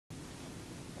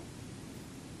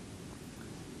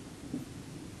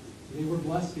Today we're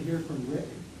blessed to hear from Rick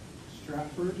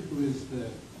Stratford, who is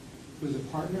a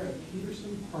partner at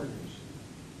Peterson Partners.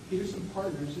 Peterson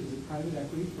Partners is a private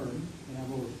equity firm. They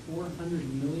have over $400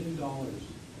 million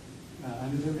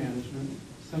under their management.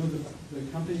 Some of the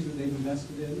companies that they've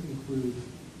invested in include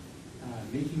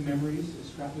Making Memories, a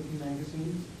scrapbooking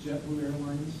magazine, JetBlue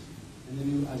Airlines, and the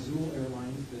new Azul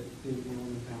Airlines that David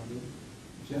Nolan founded,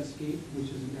 Jetscape, which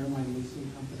is an airline leasing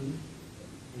company,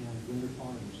 and Winter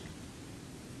Farms.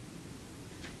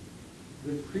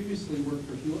 Rick previously worked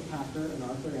for Hewlett-Packard and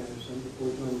Arthur Andersen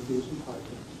before joining Peterson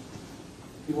Partners.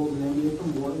 He holds an MBA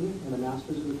from Wharton and a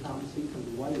Master's of Accountancy from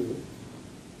BYU.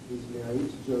 He's married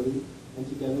to Jody, and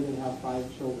together they have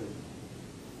 5 children.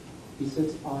 He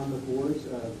sits on the boards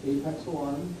of Apex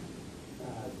Alarm,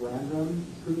 Brandrum,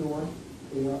 True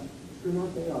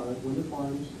North AR, Winter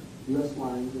Farms, U.S.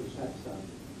 Lines, and Chexa.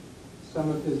 Some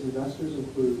of his investors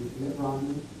include Mitt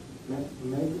Romney,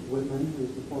 Meg Whitman, who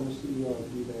is the former CEO of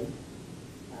eBay,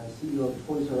 CEO of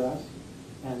Toys R Us,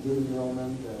 and David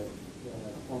Neilman, the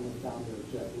former founder of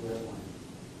JetBlue Airlines.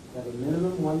 They have a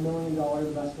minimum $1 million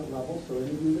investment level, so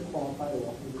any of you that qualify are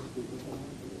welcome to speak with them.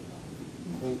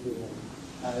 Thank you.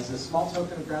 As a small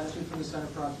token of gratitude from the Center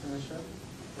for Entrepreneurship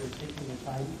for taking the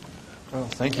time. Well,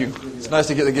 thank you. It's nice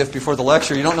to get the gift before the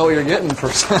lecture. You don't know what you're getting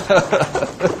first.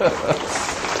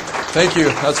 Thank you.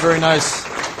 That's very nice.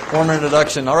 Warm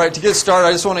introduction. All right, to get started,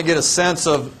 I just want to get a sense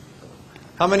of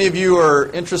how many of you are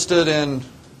interested in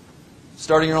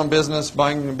starting your own business,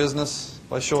 buying a business,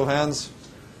 by show of hands?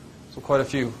 So quite a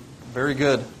few. Very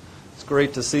good. It's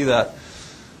great to see that.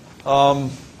 Well,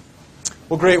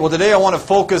 great. Well, today I want to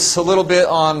focus a little bit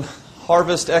on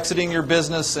harvest, exiting your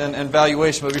business, and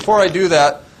valuation. But before I do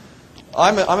that,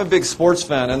 I'm a big sports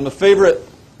fan, and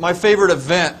my favorite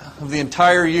event of the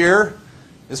entire year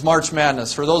is March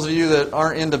Madness. For those of you that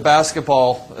aren't into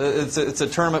basketball, it's a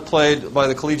tournament played by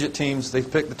the collegiate teams. They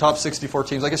pick the top 64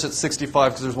 teams. I guess it's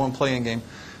 65 because there's one playing game.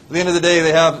 At the end of the day,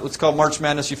 they have what's called March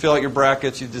Madness. You fill out your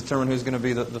brackets. You determine who's going to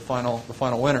be the final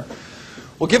winner.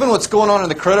 Well, given what's going on in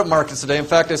the credit markets today, in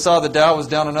fact, I saw the Dow was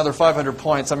down another 500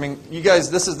 points. I mean, you guys,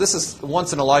 this is a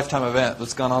once-in-a-lifetime event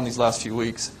that's gone on these last few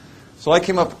weeks. So I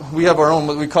came up, we have our own,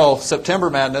 what we call September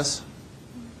Madness.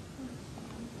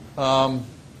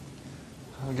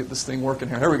 I'll get this thing working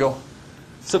here. Here we go.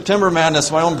 September Madness,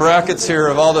 my own brackets here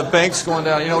of all the banks going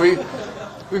down. You know,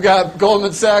 we've got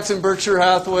Goldman Sachs and Berkshire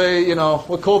Hathaway, you know,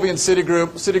 Wachovia and Citigroup.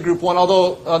 Citigroup won,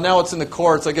 although now it's in the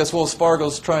courts. I guess Wells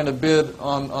Fargo's trying to bid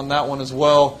on that one as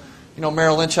well. You know,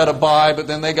 Merrill Lynch had a buy, but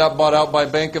then they got bought out by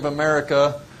Bank of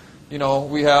America. You know,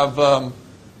 we have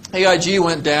AIG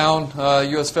went down.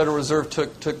 U.S. Federal Reserve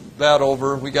took that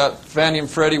over. We got Fannie and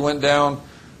Freddie went down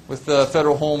with the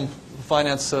Federal Home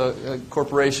Finance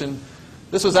Corporation.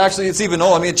 This was actually, it's even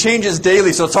old. I mean, it changes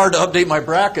daily, so it's hard to update my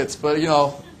brackets. But, you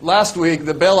know, last week,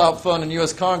 the bailout fund in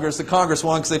U.S. Congress, the Congress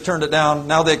won because they turned it down.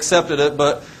 Now they accepted it,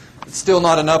 but it's still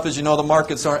not enough. As you know, the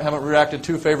markets haven't reacted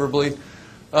too favorably.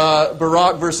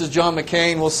 Barack versus John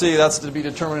McCain, we'll see. That's to be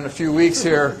determined in a few weeks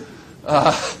here.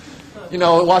 You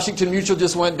know, Washington Mutual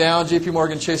just went down. J.P.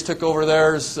 Morgan Chase took over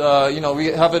theirs. You know, we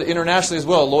have it internationally as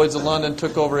well. Lloyd's of London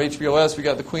took over HBOS. We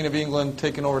got the Queen of England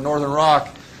taking over Northern Rock.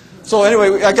 So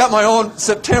anyway, I got my own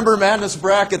September Madness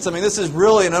brackets. I mean, this is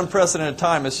really an unprecedented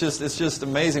time. It's just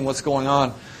amazing what's going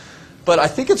on. But I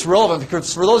think it's relevant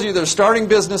because for those of you that are starting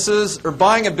businesses or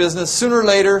buying a business, sooner or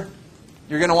later,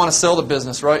 you're going to want to sell the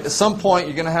business, right? At some point,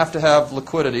 you're going to have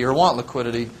liquidity or want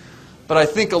liquidity. But I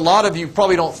think a lot of you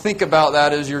probably don't think about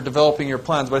that as you're developing your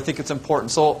plans, but I think it's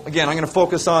important. So again, I'm going to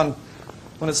focus on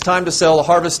when it's time to sell, the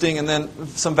harvesting, and then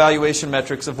some valuation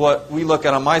metrics of what we look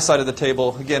at on my side of the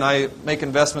table. Again, I make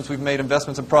investments. We've made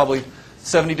investments in probably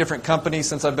 70 different companies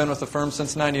since I've been with the firm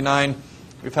since '99.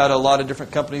 We've had a lot of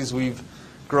different companies we've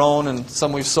grown, and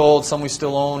some we've sold, some we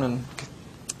still own, and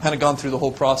kind of gone through the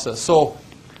whole process. So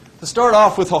to start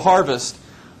off with a harvest,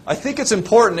 I think it's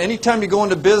important anytime you go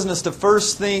into business to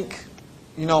first think,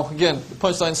 you know, again, the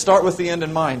punchline, start with the end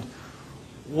in mind.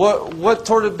 What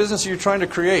sort of business are you trying to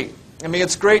create? I mean,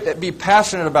 it's great to be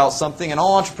passionate about something, and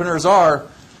all entrepreneurs are,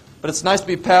 but it's nice to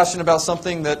be passionate about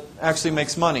something that actually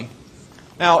makes money.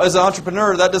 Now, as an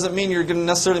entrepreneur, that doesn't mean you're going to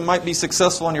necessarily might be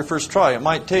successful on your first try. It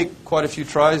might take quite a few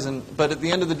tries, but at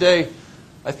the end of the day,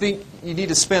 I think you need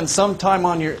to spend some time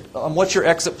on what's your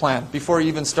exit plan before you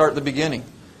even start the beginning.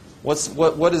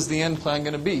 What is the end plan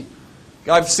going to be?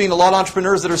 I've seen a lot of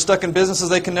entrepreneurs that are stuck in businesses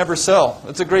they can never sell.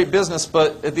 It's a great business,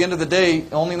 but at the end of the day,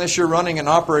 only unless you're running and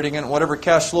operating and whatever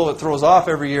cash flow it throws off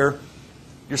every year,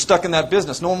 you're stuck in that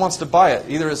business. No one wants to buy it.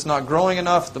 Either it's not growing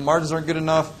enough, the margins aren't good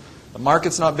enough, the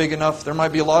market's not big enough. There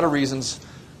might be a lot of reasons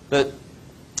that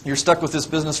you're stuck with this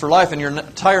business for life, and your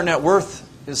entire net worth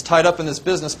is tied up in this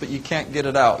business, but you can't get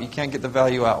it out. You can't get the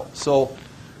value out. So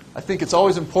I think it's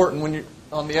always important when you're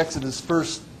on the exit is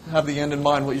first have the end in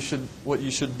mind, what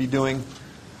you should be doing,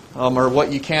 or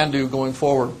what you can do going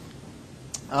forward.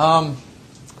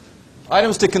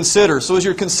 Items to consider. So as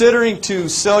you're considering to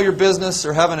sell your business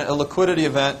or having a liquidity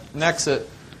event, an exit,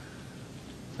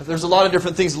 there's a lot of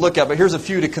different things to look at, but here's a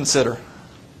few to consider.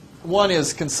 One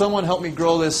is, can someone help me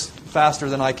grow this faster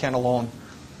than I can alone?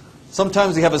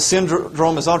 Sometimes we have a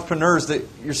syndrome as entrepreneurs that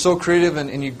you're so creative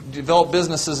and you develop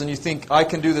businesses and you think, I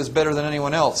can do this better than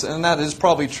anyone else. And that is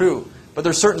probably true. But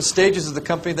there's certain stages of the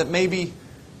company that maybe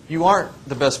you aren't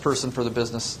the best person for the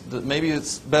business. That maybe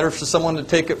it's better for someone to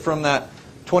take it from that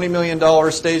 $20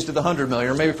 million stage to the $100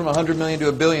 million, or maybe from $100 million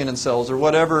to $1 billion in sales, or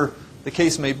whatever the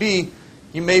case may be.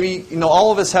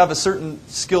 All of us have a certain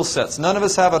skill sets. None of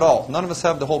us have it all. None of us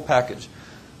have the whole package.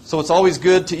 So it's always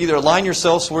good to either align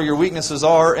yourselves where your weaknesses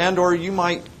are, and or you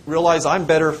might realize I'm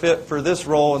better fit for this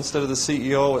role instead of the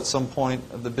CEO at some point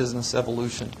of the business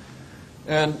evolution.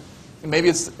 And maybe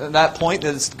it's at that point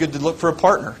that it's good to look for a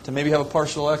partner, to maybe have a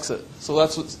partial exit. So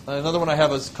that's another one I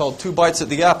have is called 2 bites at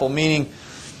the apple, meaning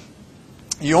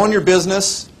you own your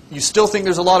business, you still think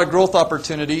there's a lot of growth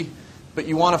opportunity, but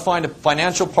you want to find a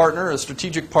financial partner, a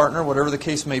strategic partner, whatever the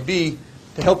case may be,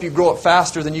 to help you grow it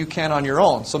faster than you can on your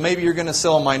own. So maybe you're going to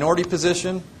sell a minority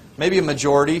position, maybe a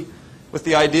majority, with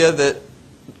the idea that,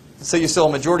 say you sell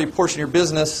a majority portion of your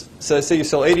business, say you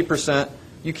sell 80%,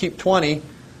 you keep 20%,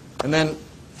 and then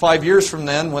 5 years from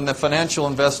then, when the financial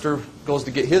investor goes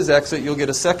to get his exit, you'll get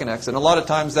a second exit. And a lot of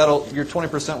times, your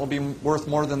 20% will be worth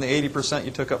more than the 80%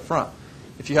 you took up front.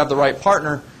 If you have the right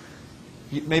partner,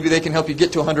 maybe they can help you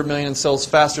get to $100 million in sales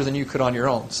faster than you could on your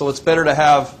own. So it's better to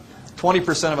have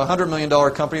 20% of a $100 million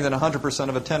company than 100%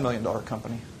 of a $10 million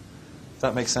company. If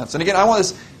that makes sense. And again, I want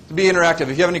this to be interactive.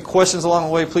 If you have any questions along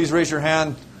the way, please raise your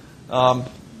hand.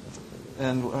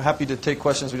 And we're happy to take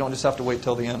questions. We don't just have to wait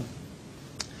till the end.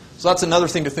 So that's another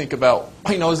thing to think about.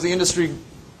 Is the industry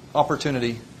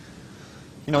opportunity.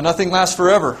 Nothing lasts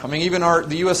forever. Even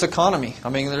the U.S. economy.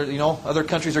 Other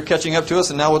countries are catching up to us,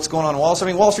 and now what's going on in Wall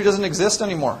Street? Wall Street doesn't exist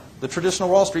anymore. The traditional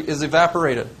Wall Street is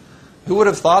evaporated. Who would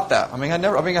have thought that?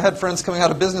 I had friends coming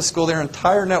out of business school, their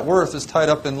entire net worth is tied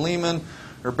up in Lehman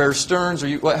or Bear Stearns or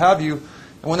what have you.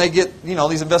 And when they get,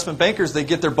 these investment bankers, they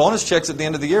get their bonus checks at the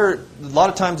end of the year. A lot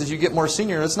of times as you get more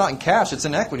senior, it's not in cash, it's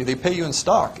in equity. They pay you in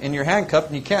stock, and you're handcuffed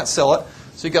and you can't sell it.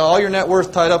 So you got all your net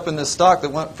worth tied up in this stock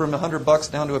that went from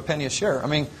 $100 down to a penny a share.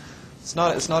 It's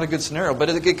not a good scenario, but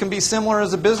it can be similar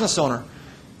as a business owner.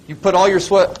 You put all your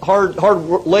sweat, hard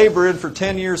labor in for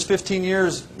 10 years, 15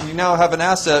 years, you now have an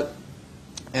asset,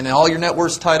 and all your net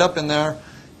worth's tied up in there.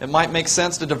 It might make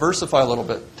sense to diversify a little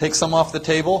bit. Take some off the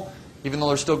table, even though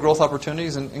there's still growth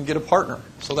opportunities, and get a partner.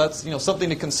 So that's something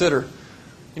to consider.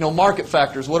 Market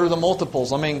factors. What are the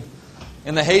multiples?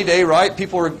 In the heyday, right,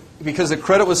 because the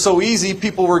credit was so easy,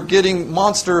 people were getting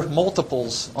monster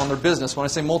multiples on their business. When I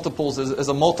say multiples, as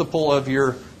a multiple of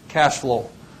your cash flow,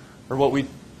 or what we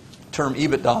term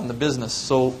EBITDA in the business.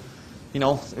 So,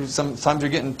 sometimes you're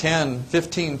getting 10,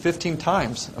 15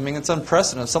 times. It's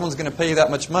unprecedented. If someone's going to pay you that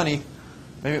much money,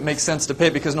 maybe it makes sense to pay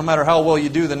it, because no matter how well you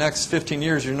do the next 15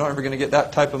 years, you're never going to get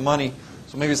that type of money.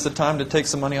 So maybe it's the time to take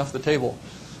some money off the table.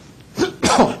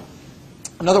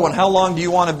 Another one, how long do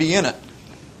you want to be in it?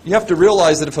 You have to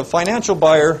realize that if a financial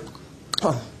buyer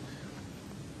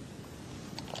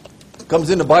comes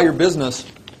in to buy your business,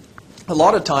 a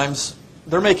lot of times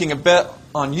they're making a bet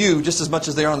on you just as much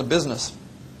as they are on the business.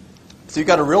 So you've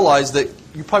got to realize that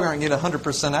you probably aren't going to get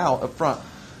 100% out up front.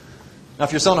 Now,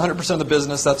 if you're selling 100% of the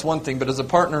business, that's one thing. But as a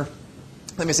partner,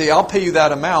 let me say, I'll pay you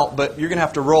that amount, but you're going to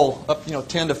have to roll up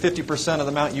 10 to 50% of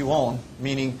the amount you own,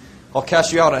 meaning I'll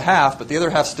cash you out at half, but the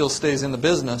other half still stays in the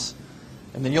business.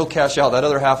 And then you'll cash out that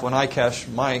other half when I cash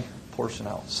my portion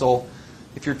out. So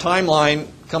if your timeline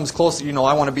comes close,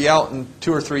 I want to be out in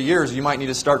 2 or 3 years, you might need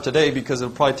to start today, because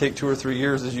it'll probably take 2 or 3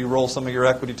 years as you roll some of your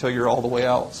equity till you're all the way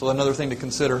out. So another thing to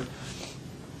consider.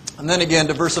 And then again,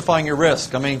 diversifying your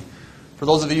risk. For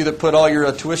those of you that put all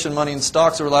your tuition money in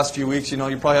stocks over the last few weeks, you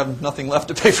probably have nothing left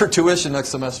to pay for tuition next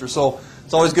semester. So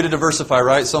it's always good to diversify,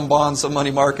 right? Some bonds, some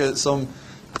money market, it's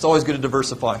always good to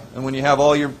diversify. And when you have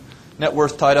all your net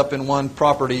worth tied up in one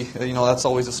property, that's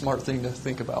always a smart thing to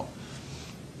think about.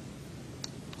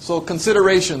 So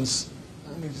considerations.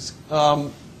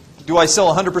 Do I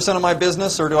sell 100% of my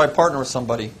business, or do I partner with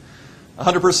somebody?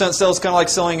 100% sale is kind of like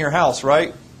selling your house,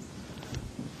 right?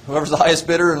 Whoever's the highest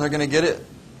bidder, and they're going to get it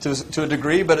to a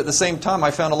degree. But at the same time, I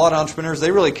found a lot of entrepreneurs,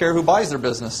 they really care who buys their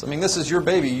business. This is your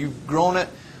baby. You've grown it.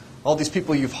 All these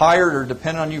people you've hired are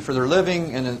dependent on you for their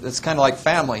living, and it's kind of like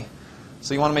family.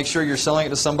 So you want to make sure you're selling it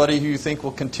to somebody who you think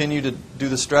will continue to do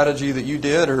the strategy that you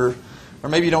did, or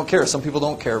maybe you don't care. Some people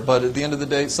don't care, but at the end of the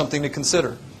day, it's something to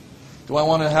consider. Do I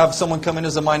want to have someone come in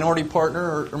as a minority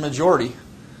partner or majority?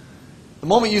 The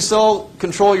moment you sell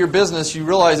control of your business, you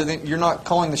realize that you're not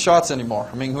calling the shots anymore.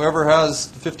 I mean, whoever has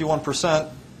 51%,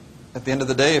 at the end of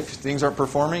the day, if things aren't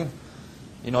performing,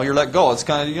 you're let go. It's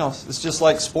kind of, it's just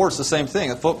like sports, the same thing.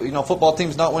 If football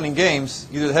team's not winning games,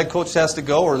 either the head coach has to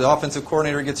go, or the offensive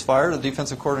coordinator gets fired, or the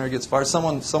defensive coordinator gets fired.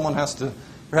 There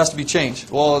has to be change.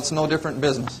 Well, it's no different in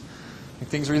business.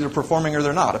 Things are either performing or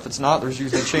they're not. If it's not, there's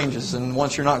usually changes. And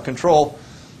once you're not in control,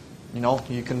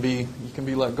 you can be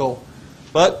let go.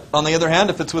 But on the other hand,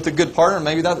 if it's with a good partner,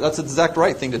 maybe that's the exact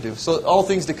right thing to do. So all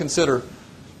things to consider.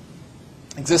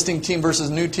 Existing team versus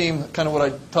new team, kind of what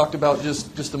I talked about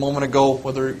just a moment ago,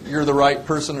 whether you're the right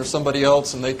person or somebody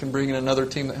else, and they can bring in another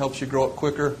team that helps you grow it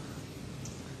quicker.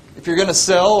 If you're going to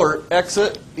sell or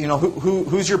exit,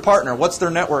 who's your partner? What's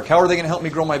their network? How are they going to help me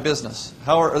grow my business?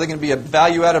 How are they going to be a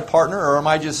value-added partner, or am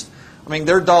I just? I mean,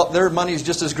 their money is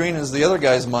just as green as the other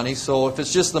guy's money. So if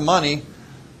it's just the money,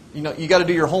 you got to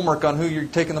do your homework on who you're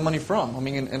taking the money from. I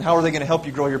mean, and how are they going to help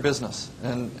you grow your business,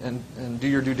 and do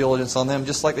your due diligence on them,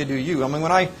 just like they do you. I mean,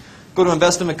 when I go to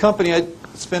invest in a company, I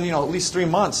spend at least 3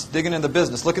 months digging into the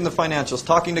business, looking at the financials,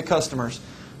 talking to customers,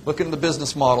 looking at the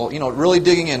business model. Really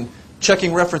digging in.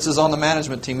 Checking references on the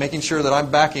management team, making sure that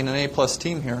I'm backing an A+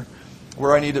 team here,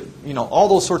 where I need to, all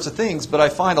those sorts of things. But I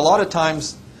find a lot of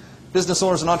times business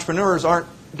owners and entrepreneurs aren't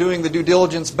doing the due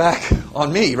diligence back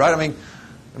on me, right? I mean,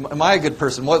 am I a good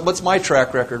person? What's my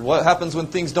track record? What happens when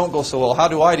things don't go so well? How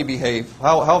do I behave?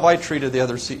 How have I treated the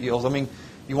other CEOs? I mean,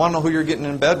 you want to know who you're getting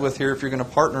in bed with here if you're going to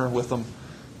partner with them.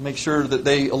 Make sure that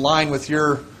they align with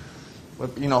your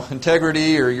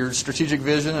integrity or your strategic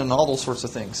vision and all those sorts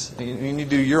of things. You need to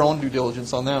do your own due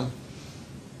diligence on them.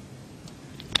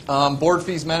 Board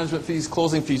fees, management fees,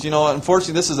 closing fees.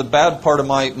 Unfortunately, this is a bad part of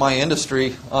my industry.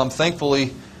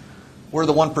 Thankfully, we're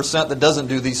the 1% that doesn't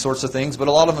do these sorts of things, but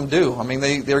a lot of them do. I mean,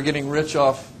 they're getting rich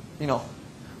off,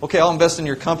 okay, I'll invest in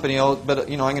your company,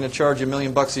 but I'm going to charge you $1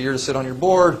 million a year to sit on your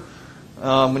board.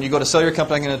 When you go to sell your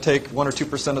company, I'm going to take 1 or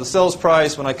 2% of the sales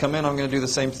price. When I come in, I'm going to do the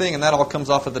same thing, and that all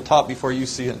comes off at the top before you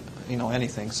see it,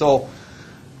 anything. So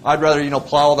I'd rather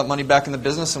plow all that money back in the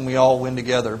business, and we all win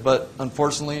together. But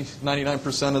unfortunately,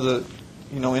 99% of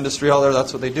the industry out there,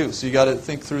 that's what they do. So you got to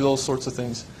think through those sorts of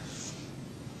things.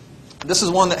 This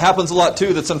is one that happens a lot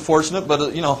too. That's unfortunate, but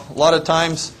a lot of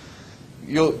times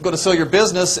you'll go to sell your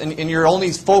business, and you're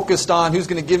only focused on who's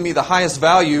going to give me the highest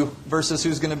value versus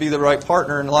who's going to be the right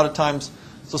partner. And a lot of times,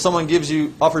 so someone offers you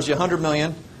 $100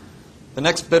 million. The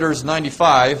next bidder is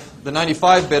 95. The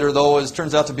 95 bidder, though,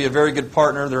 turns out to be a very good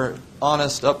partner. They're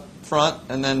honest up front,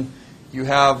 and then you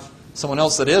have someone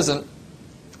else that isn't.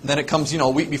 Then it comes, a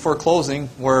week before closing,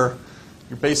 where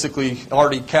you're basically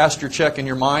already cashed your check in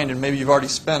your mind, and maybe you've already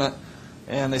spent it.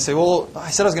 And they say, well, I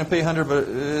said I was going to pay 100, but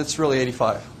it's really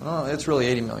 85. No, it's really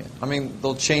 80 million. I mean,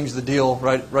 they'll change the deal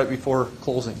right before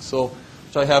closing. So,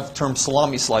 which I have termed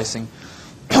salami slicing,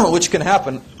 which can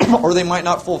happen, or they might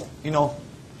not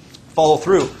follow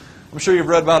through. I'm sure you've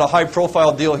read about a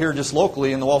high-profile deal here just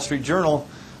locally in the Wall Street Journal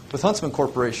with Huntsman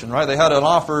Corporation, right? They had an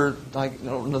offer,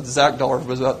 the exact dollar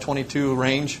was about 22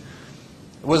 range.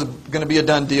 It was going to be a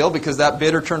done deal because that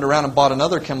bidder turned around and bought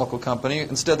another chemical company.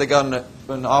 Instead, they got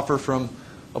an offer from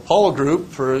Apollo Group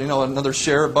for another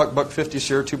share, $1.50 a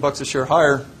share, $2 a share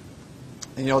higher.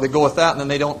 And they go with that, and then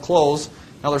they don't close.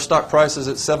 Now their stock price is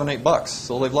at $7, $8.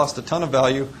 So they've lost a ton of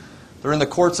value. They're in the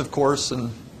courts, of course,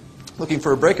 and looking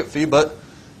for a breakup fee. But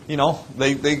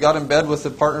they got in bed with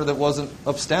a partner that wasn't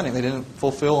upstanding. They didn't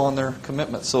fulfill on their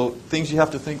commitment. So things you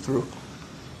have to think through.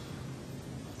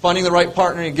 Finding the right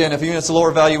partner, again, if even it's a lower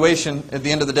valuation, at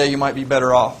the end of the day, you might be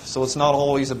better off. So it's not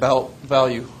always about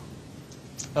value.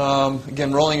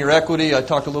 Again, rolling your equity, I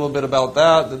talked a little bit about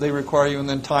that they require you, and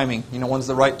then timing. When's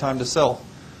the right time to sell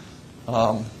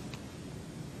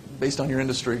based on your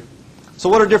industry. So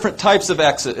what are different types of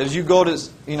exit? As you go to,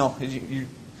 as you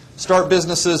start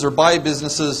businesses or buy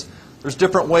businesses, there's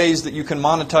different ways that you can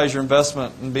monetize your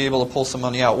investment and be able to pull some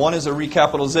money out. One is a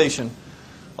recapitalization.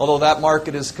 Although that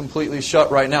market is completely shut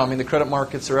right now. I mean, the credit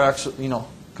markets are actually,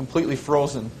 completely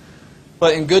frozen.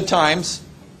 But in good times,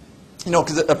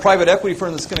 because a private equity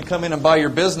firm that's going to come in and buy your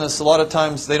business, a lot of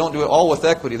times they don't do it all with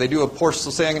equity. They do a portion.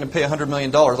 So say I'm going to pay $100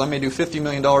 million. I may do $50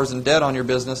 million in debt on your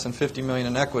business and $50 million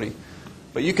in equity.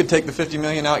 But you could take the $50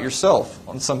 million out yourself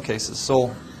in some cases.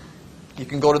 So you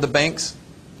can go to the banks,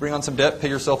 bring on some debt, pay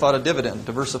yourself out a dividend,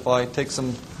 diversify, take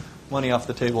some money off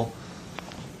the table.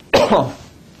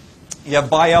 You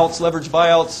have buyouts, leverage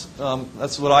buyouts.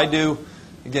 That's what I do.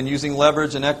 again, using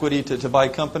leverage and equity to buy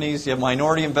companies. You have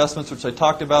minority investments, which I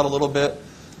talked about a little bit.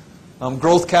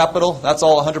 Growth capital, that's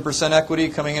all 100% equity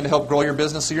coming in to help grow your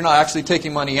business. So you're not actually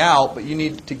taking money out, but you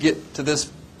need to get to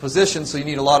this position, so you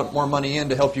need a lot more money in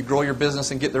to help you grow your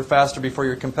business and get there faster before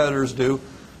your competitors do.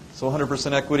 So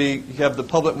 100% equity. You have the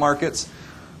public markets,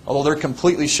 although they're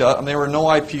completely shut. I mean, there were no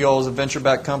IPOs of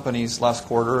venture-backed companies last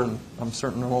quarter, and I'm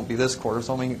certain there won't be this quarter.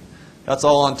 So I mean, that's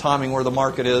all on timing where the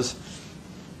market is.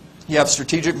 You have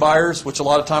strategic buyers, which a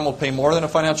lot of time will pay more than a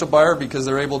financial buyer because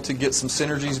they're able to get some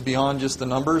synergies beyond just the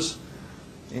numbers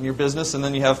in your business. And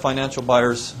then you have financial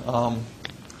buyers,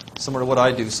 similar to what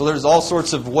I do. So there's all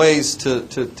sorts of ways to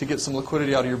get some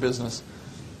liquidity out of your business.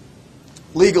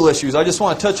 Legal issues. I just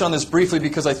want to touch on this briefly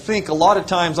because I think a lot of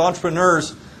times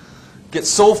entrepreneurs get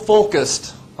so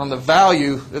focused on the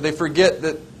value that they forget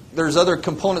that there's other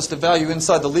components to value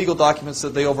inside the legal documents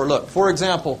that they overlook. For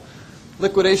example,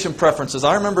 liquidation preferences.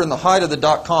 I remember in the height of the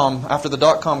dot-com, after the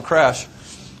dot-com crash,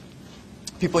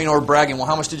 people, were bragging, well,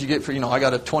 how much did you get for, I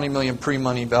got a 20 million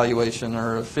pre-money valuation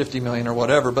or a 50 million or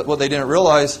whatever. But what they didn't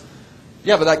realize,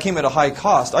 yeah, but that came at a high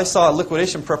cost. I saw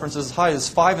liquidation preferences as high as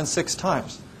 5 and 6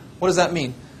 times. What does that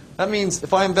mean? That means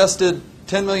if I invested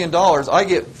 $10 million, I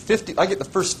get the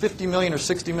first 50 million or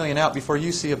 60 million out before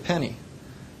you see a penny.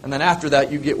 And then after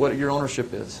that, you get what your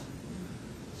ownership is.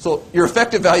 So your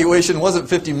effective valuation wasn't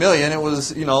 50 million, it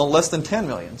was, less than 10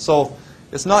 million. So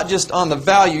it's not just on the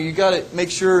value. You got to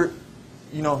make sure,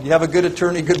 you have a good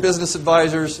attorney, good business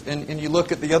advisors, and you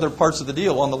look at the other parts of the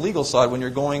deal on the legal side when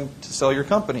you're going to sell your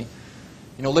company.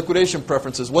 Liquidation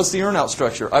preferences. What's the earn-out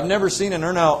structure? I've never seen an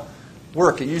earn-out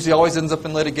work. It usually always ends up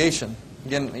in litigation.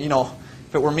 Again,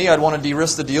 if it were me, I'd want to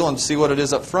de-risk the deal and see what it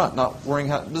is up front, not worrying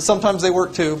how. Sometimes they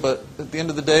work too, but at the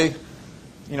end of the day,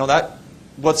 that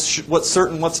what's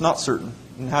certain, what's not certain,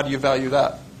 and how do you value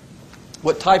that?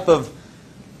 What type of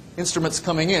instruments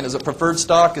coming in? Is it preferred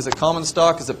stock? Is it common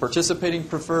stock? Is it participating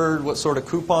preferred? What sort of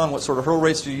coupon? What sort of hurdle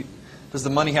rates does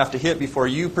the money have to hit before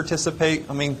you participate?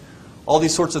 I mean, all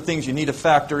these sorts of things you need to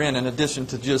factor in addition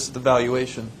to just the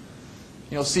valuation.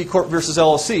 C Corp versus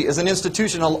LLC. As an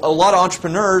institution, a lot of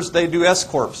entrepreneurs, they do S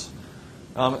Corps.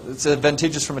 It's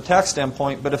advantageous from a tax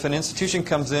standpoint, but if an institution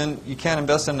comes in, you can't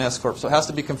invest in an S Corp, so it has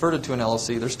to be converted to an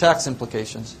LLC. There's tax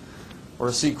implications. Or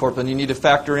a C Corp, and you need to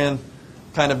factor in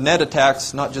kind of net of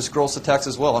tax, not just gross of tax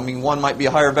as well. I mean, one might be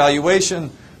a higher valuation,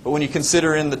 but when you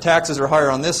consider in the taxes are higher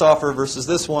on this offer versus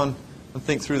this one, and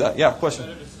think through that. Yeah, question?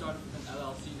 Better to start with an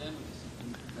LLC then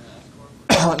with an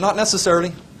S Corp? Not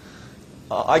necessarily.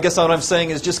 I guess what I'm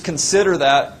saying is just consider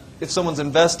that if someone's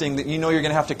investing, that you're going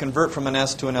to have to convert from an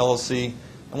S to an LLC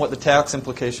and what the tax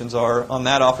implications are on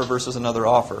that offer versus another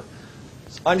offer.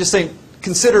 I'm just saying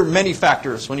consider many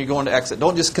factors when you go into exit.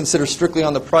 Don't just consider strictly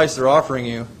on the price they're offering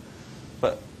you,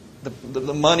 but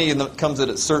the money comes at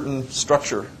a certain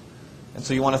structure. And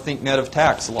so you want to think net of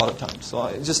tax a lot of times. So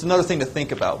it's just another thing to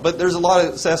think about. But there's a lot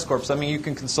of S Corps. I mean, you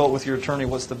can consult with your attorney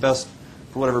what's the best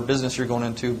for whatever business you're going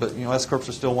into, but S Corps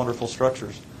are still wonderful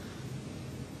structures.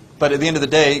 But at the end of the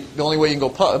day, the only way you can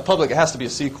go public, it has to be a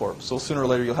C Corp. So sooner or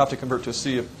later, you'll have to convert to a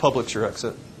C if public's your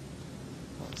exit.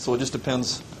 So it just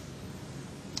depends.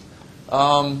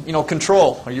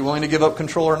 Control. Are you willing to give up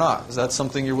control or not? Is that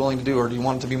something you're willing to do, or do you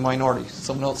want it to be minority?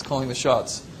 Someone else calling the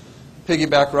shots.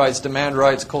 Piggyback rights, demand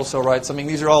rights, co-sell rights. I mean,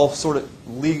 these are all sort of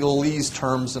legalese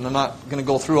terms, and I'm not going to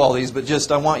go through all these, but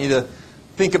just I want you to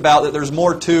think about that there's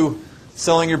more to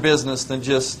selling your business than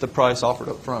just the price offered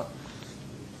up front.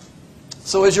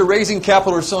 So as you're raising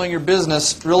capital or selling your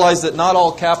business, realize that not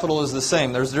all capital is the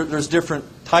same. There's different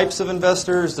types of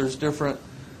investors. There's different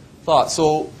thoughts.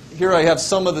 So here I have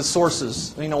some of the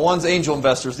sources. One's angel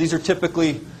investors. These are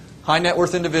typically high net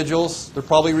worth individuals. They're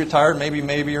probably retired,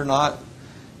 maybe or not.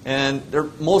 And they're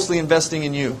mostly investing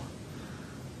in you.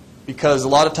 Because a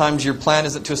lot of times your plan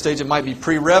isn't to a stage, it might be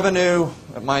pre-revenue,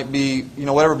 it might be,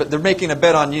 whatever, but they're making a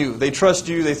bet on you. They trust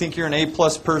you, they think you're an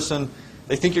A-plus person,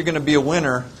 they think you're going to be a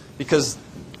winner because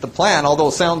the plan, although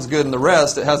it sounds good and the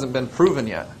rest, it hasn't been proven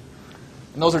yet.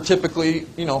 And those are typically,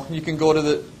 you can go to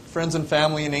the friends and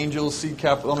family and angels, seed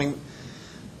capital. I mean,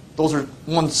 those are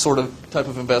one sort of type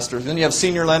of investors. Then you have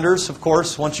senior lenders, of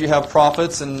course. Once you have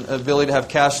profits and ability to have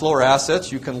cash flow or assets,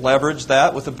 you can leverage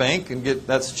that with a bank and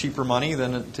that's cheaper money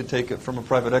than to take it from a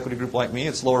private equity group like me.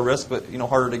 It's lower risk, but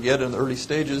harder to get in the early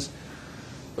stages.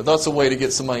 But that's a way to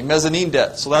get some money. Mezzanine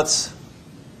debt. So that's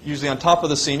usually on top of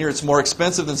the senior. It's more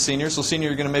expensive than senior. So senior,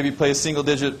 you're going to maybe pay a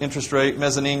single-digit interest rate.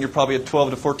 Mezzanine, you're probably at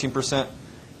 12 to 14%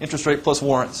 interest rate plus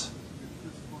warrants.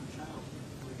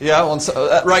 Yeah,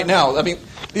 well, right now. I mean,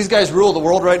 these guys rule the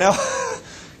world right now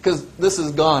because this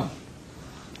is gone.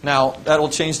 Now, that will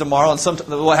change tomorrow, and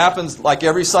what happens, like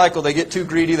every cycle, they get too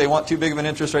greedy, they want too big of an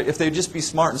interest rate. If they'd just be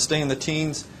smart and stay in the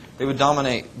teens, they would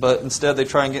dominate. But instead, they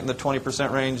try and get in the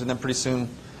 20% range, and then pretty soon,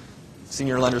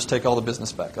 senior lenders take all the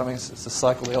business back. I mean, it's a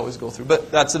cycle they always go through.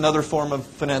 But that's another form of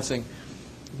financing.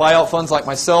 Buyout funds like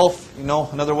myself,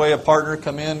 another way a partner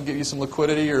come in, give you some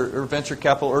liquidity, or venture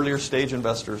capital, earlier stage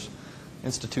investors,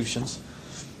 institutions.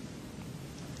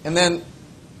 And then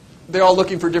they're all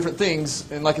looking for different things.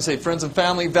 And like I say, friends and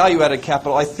family, value-added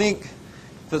capital. I think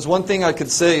if there's one thing I could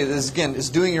say is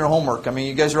doing your homework. I mean,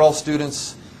 you guys are all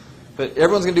students, but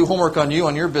everyone's going to do homework on you,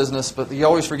 on your business, but you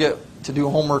always forget to do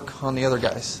homework on the other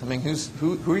guys. I mean,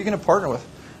 who are you going to partner with?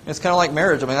 It's kind of like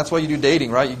marriage. I mean, that's why you do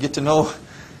dating, right? You get to know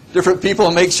different people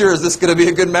and make sure, is this going to be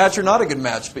a good match or not a good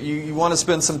match? But you want to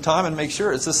spend some time and make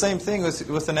sure. It's the same thing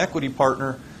with an equity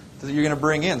partner that you're going to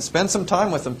bring in. Spend some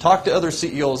time with them. Talk to other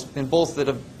CEOs in both that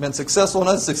have been successful and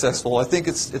unsuccessful. I think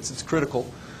it's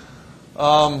critical.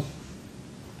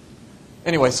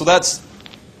 Anyway, so that's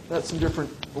some different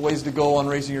ways to go on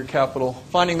raising your capital.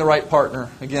 Finding the right partner.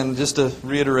 Again, just to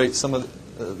reiterate some of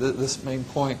this main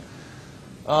point.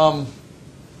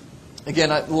 Again,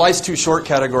 life's too short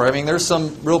category. I mean, there's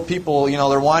some real people,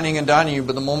 they're whining and dining you,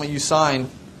 but the moment you sign,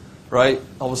 right,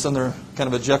 all of a sudden they're kind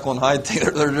of a Jekyll and Hyde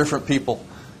thing. They're different people.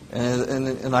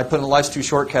 And I put in the life's too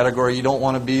short category. You don't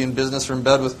want to be in business or in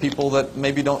bed with people that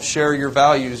maybe don't share your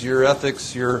values, your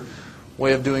ethics, your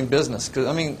way of doing business. Because,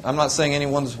 I mean, I'm not saying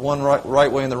anyone's one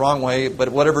right way and the wrong way, but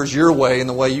whatever's your way and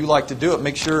the way you like to do it,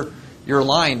 make sure you're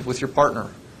aligned with your partner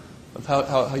of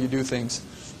how you do things.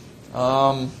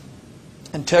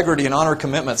 Integrity and honor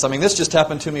commitments. I mean, this just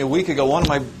happened to me a week ago. One of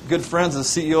my good friends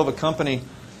is the CEO of a company.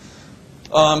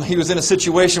 He was in a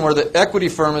situation where the equity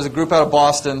firm is a group out of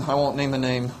Boston. I won't name the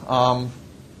name.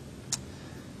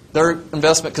 Their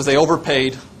investment, because they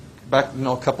overpaid back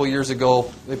a couple of years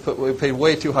ago, they paid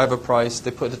way too high of a price.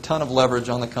 They put a ton of leverage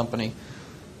on the company.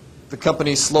 The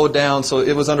company slowed down, so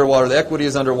it was underwater. The equity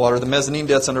is underwater. The mezzanine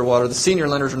debt's underwater. The senior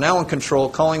lenders are now in control,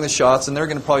 calling the shots, and they're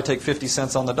going to probably take 50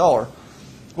 cents on the dollar.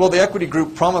 Well, the equity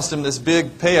group promised him this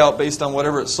big payout based on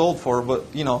whatever it sold for, but,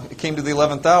 it came to the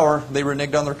 11th hour, they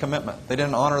reneged on their commitment. They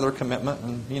didn't honor their commitment,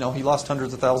 and, he lost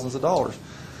hundreds of thousands of dollars.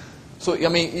 So, I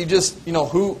mean, you just,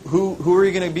 who are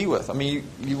you going to be with? I mean,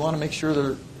 you want to make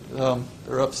sure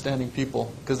they're upstanding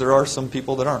people, because there are some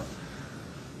people that aren't.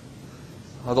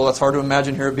 Although that's hard to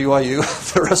imagine here at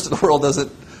BYU. The rest of the world doesn't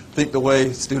think the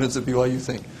way students at BYU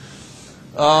think.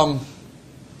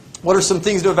 What are some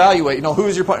things to evaluate? Who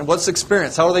is your partner? What's the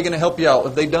experience? How are they going to help you out?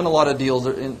 If they've done a lot of deals,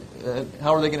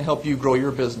 how are they going to help you grow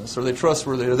your business? Are they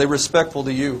trustworthy? Are they respectful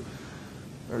to you?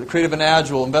 Are they creative and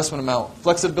agile? Investment amount?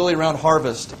 Flexibility around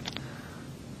harvest?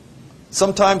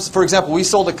 Sometimes, for example, we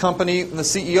sold a company, and the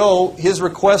CEO, his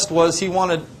request was he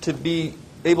wanted to be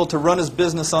able to run his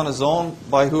business on his own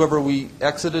by whoever we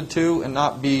exited to, and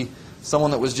not be someone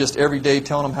that was just every day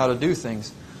telling him how to do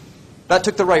things. That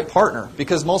took the right partner,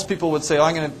 because most people would say,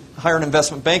 I'm going to hire an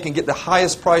investment bank and get the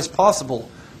highest price possible.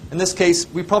 In this case,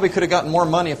 we probably could have gotten more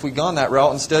money if we'd gone that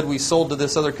route. Instead, we sold to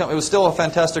this other company. It was still a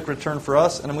fantastic return for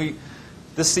us. And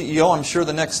this CEO, I'm sure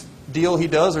the next deal he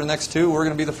does, or the next two, we're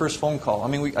going to be the first phone call. I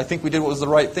mean, I think we did what was the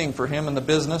right thing for him and the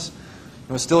business.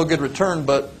 It was still a good return,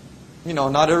 but,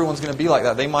 not everyone's going to be like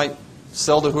that. They might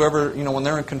sell to whoever, when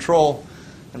they're in control.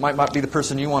 It might not be the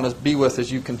person you want to be with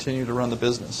as you continue to run the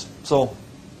business. So,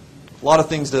 a lot of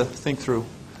things to think through.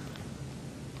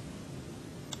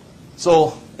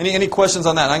 So, any questions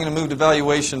on that? I'm going to move to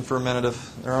valuation for a minute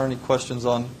if there are any questions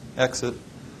on exit.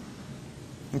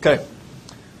 Okay.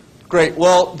 Great.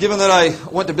 Well, given that I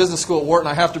went to business school at Wharton,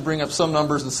 I have to bring up some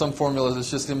numbers and some formulas.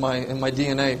 It's just in my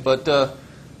DNA. But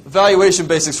valuation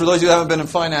basics, for those of you who haven't been in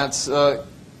finance, at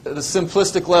a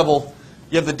simplistic level,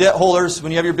 you have the debt holders.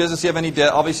 When you have your business, you have any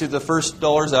debt. Obviously, the first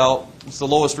dollar's out. It's the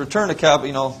lowest return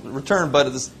to return.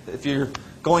 But if you're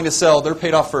going to sell, they're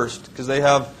paid off first, because they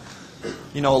have,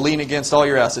 a lien against all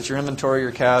your assets, your inventory,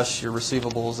 your cash, your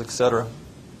receivables, etc.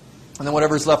 And then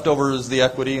whatever's left over is the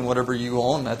equity, and whatever you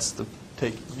own, that's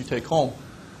you take home.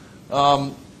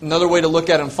 Another way to look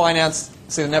at it in finance,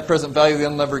 say the net present value of the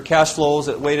unlevered cash flows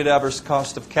at weighted average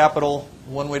cost of capital.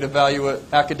 One way to value it.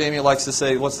 Academia likes to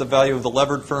say, what's the value of the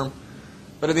levered firm?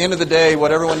 But at the end of the day,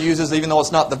 what everyone uses, even though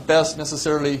it's not the best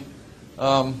necessarily,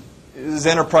 is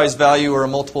enterprise value or a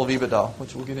multiple of EBITDA,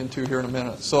 which we'll get into here in a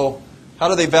minute. So how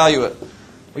do they value it?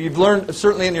 Well, you've learned,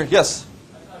 certainly in your, yes?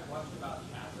 I thought a question about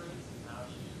cap rates and how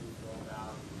do you go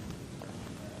about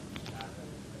cap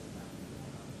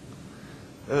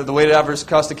rates? The weighted average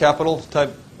cost of capital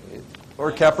type,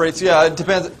 or cap rates? Yeah, it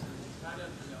depends. Kind of,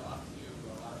 up to a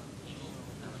lot of people.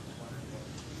 I'm just wondering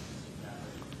what cap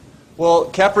rates. Well,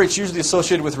 cap rate's usually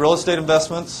associated with real estate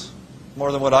investments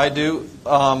more than what I do.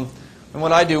 And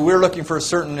what I do, we're looking for a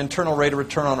certain internal rate of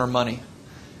return on our money.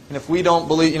 And if we don't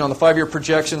believe, the 5-year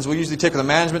projections, we usually take what the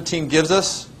management team gives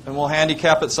us, and we'll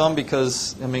handicap it some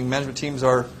because, management teams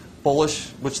are bullish,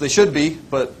 which they should be,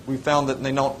 but we found that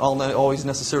they don't always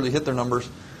necessarily hit their numbers.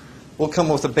 We'll come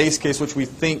with a base case which we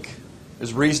think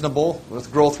is reasonable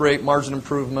with growth rate, margin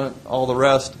improvement, all the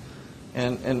rest,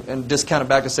 and discount it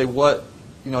back to say what,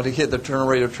 to hit the internal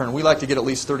rate of return. We like to get at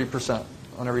least 30%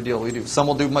 on every deal we do. Some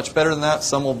will do much better than that.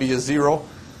 Some will be a 0.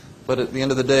 But at the end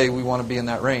of the day, we want to be in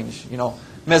that range.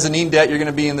 Mezzanine debt, you're going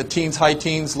to be in the teens, high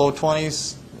teens, low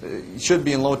 20s. You should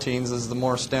be in low teens is the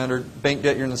more standard. Bank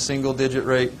debt, you're in the single-digit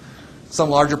rate. Some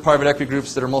larger private equity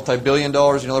groups that are multi-billion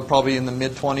dollars, they're probably in the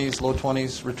mid-20s, low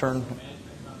 20s return. Management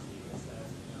comes to you and says,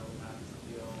 have this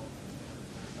deal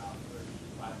about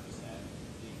 35%,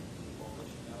 being bullish,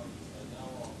 you say, no,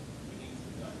 well, we think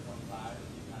it's going to be 25,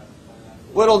 you kind of play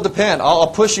that. Well, it'll depend. I'll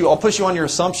push you on your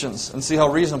assumptions and see how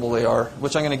reasonable they are,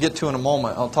 which I'm going to get to in a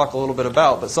moment. I'll talk a little bit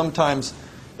about. But sometimes,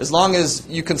 as long as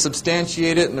you can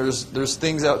substantiate it and there's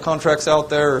things out, contracts out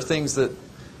there or things that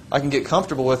I can get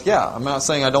comfortable with, yeah. I'm not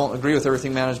saying I don't agree with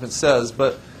everything management says,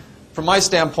 but from my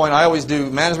standpoint, I always do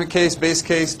management case, base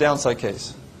case, downside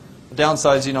case. The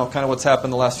downside's, kind of what's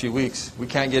happened the last few weeks. We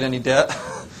can't get any debt.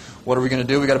 What are we going to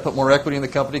do? We got to put more equity in the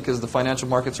company because the financial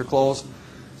markets are closed.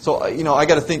 So, I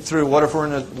got to think through what if we're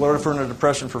in a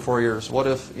depression for 4 years? What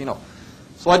if,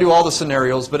 So I do all the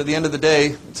scenarios, but at the end of the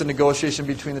day, it's a negotiation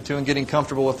between the two and getting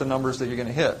comfortable with the numbers that you're going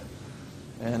to hit.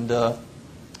 And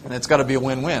it's got to be a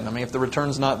win-win. If the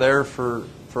return's not there for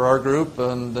our group,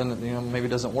 and then maybe it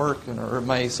doesn't work, or it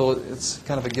may. So it's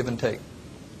kind of a give and take.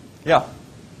 Yeah.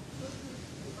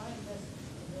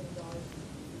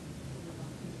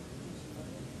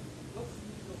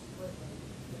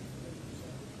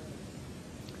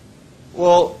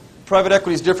 Well, private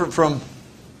equity is different from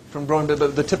growing,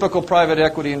 but the typical private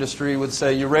equity industry would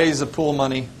say you raise a pool of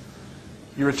money,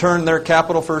 you return their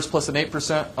capital first plus an 8%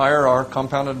 IRR,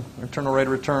 compounded internal rate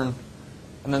of return,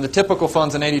 and then the typical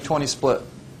fund's an 80-20 split.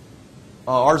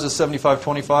 Ours is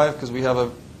 75-25 because we have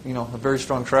a very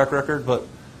strong track record, but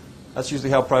that's usually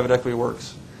how private equity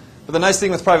works. But the nice thing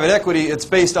with private equity, it's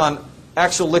based on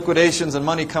actual liquidations and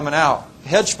money coming out.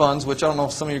 Hedge funds, which I don't know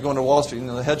if some of you are going to Wall Street,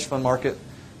 the hedge fund market,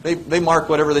 they mark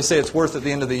whatever they say it's worth at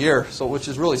the end of the year, which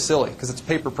is really silly because it's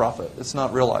paper profit. It's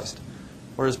not realized.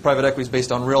 Whereas private equity is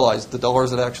based on realized, the dollars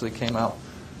that actually came out.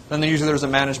 Then usually there's a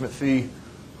management fee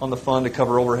on the fund to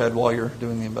cover overhead while you're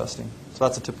doing the investing. So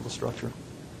that's a typical structure.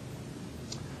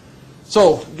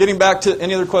 So getting back to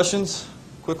any other questions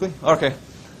quickly? Okay.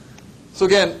 So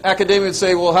again, academia would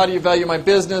say, well, how do you value my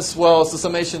business? Well, it's the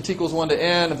summation T equals 1 to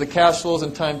n of the cash flows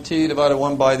in time T divided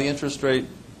 1 by the interest rate.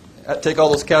 Take all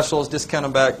those cash flows, discount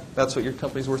them back. That's what your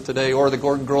company's worth today. Or the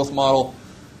Gordon growth model.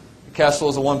 The cash flow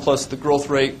is a 1 plus the growth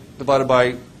rate divided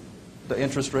by the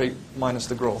interest rate minus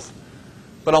the growth.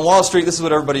 But on Wall Street, this is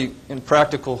what everybody in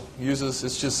practical uses.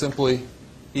 It's just simply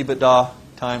EBITDA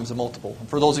times a multiple. And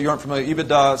for those of you who aren't familiar,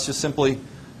 EBITDA is just simply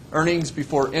earnings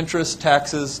before interest,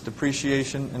 taxes,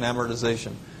 depreciation, and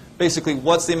amortization. Basically,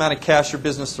 what's the amount of cash your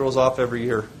business throws off every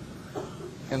year?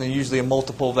 And then usually a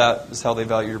multiple of that is how they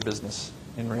value your business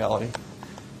in reality.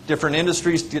 Different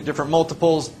industries get different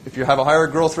multiples. If you have a higher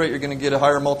growth rate, you're going to get a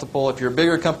higher multiple. If you're a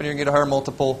bigger company, you're going to get a higher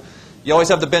multiple. You always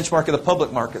have the benchmark of the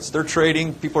public markets. They're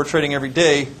trading. People are trading every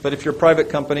day. But if you're a private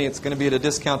company, it's going to be at a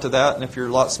discount to that. And if you're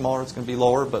a lot smaller, it's going to be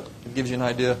lower. But it gives you an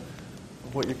idea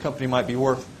of what your company might be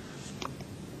worth.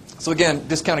 So again,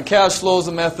 discounted cash flow is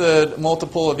a method,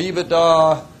 multiple of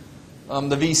EBITDA,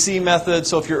 the VC method.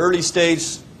 So if you're early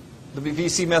stage, the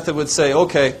VC method would say,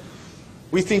 okay,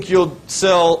 we think you'll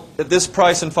sell at this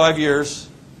price in 5 years.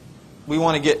 We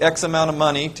want to get X amount of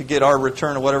money to get our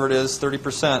return of whatever it is,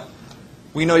 30%.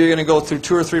 We know you're going to go through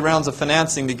 2 or 3 rounds of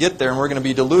financing to get there, and we're going to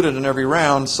be diluted in every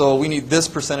round, so we need this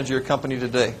percentage of your company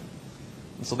today.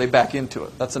 And so they back into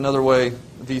it. That's another way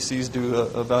VCs do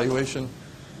a valuation.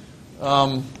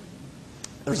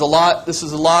 This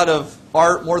is a lot of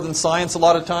art more than science a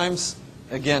lot of times.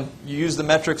 Again, you use the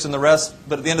metrics and the rest,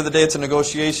 but at the end of the day, it's a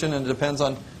negotiation, and it depends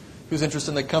on who's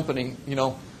interested in the company.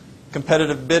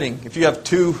 Competitive bidding. If you have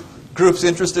 2 groups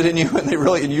interested in you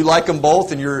and you like them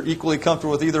both and you're equally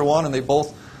comfortable with either one and it's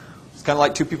kind of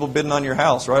like 2 people bidding on your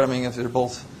house, right? If they're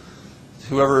both,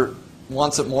 whoever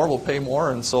wants it more will pay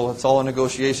more, and so it's all a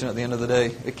negotiation at the end of the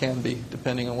day. It can be,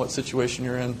 depending on what situation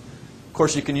you're in. Of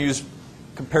course, you can use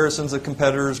comparisons of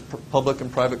competitors, public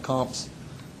and private comps,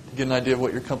 to get an idea of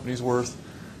what your company's worth.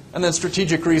 And then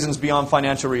strategic reasons beyond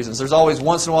financial reasons. There's always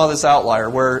once in a while this outlier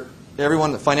where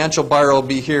the financial buyer will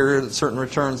be here at certain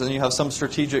returns, and you have some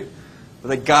strategic but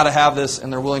they got to have this,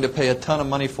 and they're willing to pay a ton of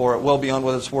money for it, well beyond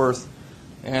what it's worth.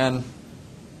 And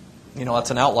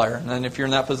that's an outlier. And then if you're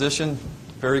in that position,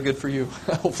 very good for you.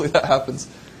 Hopefully that happens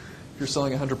if you're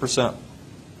selling 100%.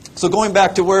 So going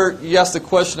back to where you asked the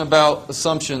question about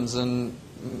assumptions and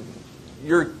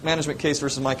your management case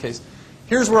versus my case,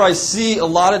 here's where I see a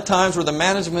lot of times where the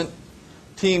management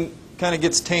team kind of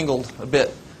gets tangled a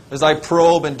bit as I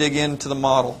probe and dig into the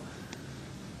model.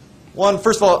 One,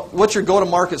 first of all, what's your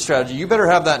go-to-market strategy? You better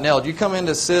have that nailed. You come in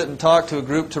to sit and talk to a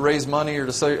group to raise money or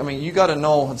to sell. You got to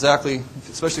know exactly,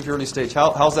 especially if you're early stage,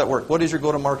 how's that work? What is your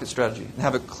go-to-market strategy? And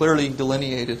have it clearly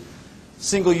delineated.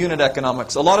 Single unit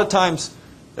economics. A lot of times,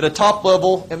 at a top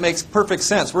level, it makes perfect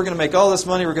sense. We're going to make all this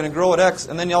money. We're going to grow at X.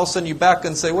 And then all of a sudden you back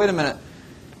and say, wait a minute.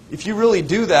 If you really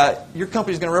do that, your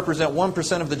company is going to represent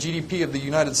 1% of the GDP of the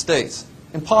United States.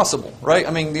 Impossible, right?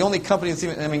 The only company that's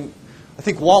even, I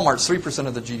think Walmart's 3%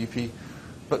 of the GDP.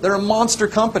 But they're a monster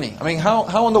company.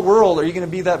 How in the world are you going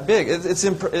to be that big?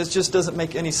 It just doesn't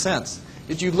make any sense.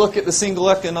 If you look at the single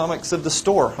economics of the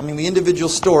store, the individual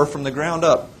store from the ground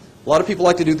up. A lot of people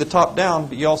like to do the top down,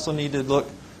 but you also need to look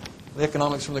at the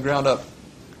economics from the ground up.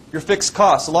 Your fixed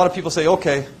costs. A lot of people say,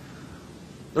 okay,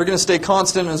 they're going to stay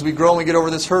constant as we grow and we get over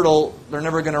this hurdle. They're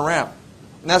never going to ramp.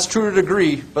 And that's true to a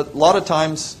degree, but a lot of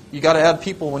times you got to add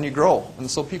people when you grow. And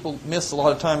so people miss a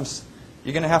lot of times.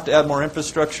 You're going to have to add more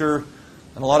infrastructure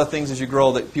and a lot of things as you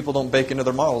grow that people don't bake into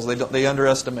their models. They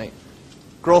underestimate.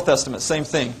 Growth estimates, same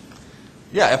thing.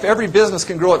 Yeah, if every business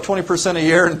can grow at 20% a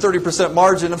year and 30%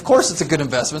 margin, of course it's a good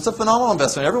investment. It's a phenomenal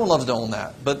investment. Everyone loves to own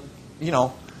that. But,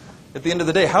 at the end of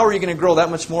the day, how are you going to grow that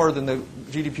much more than the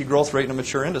GDP growth rate in a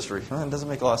mature industry? Well, it doesn't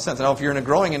make a lot of sense. Now, if you're in a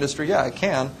growing industry, yeah, it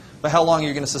can. But how long are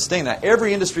you going to sustain that?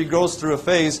 Every industry goes through a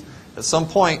phase. At some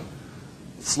point,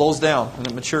 it slows down and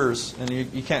it matures. And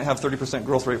you can't have 30%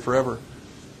 growth rate forever.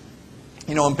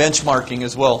 And benchmarking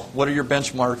as well. What are your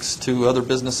benchmarks to other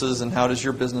businesses, and how does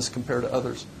your business compare to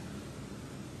others?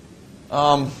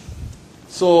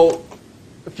 So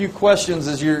a few questions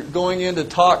as you're going in to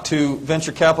talk to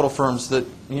venture capital firms that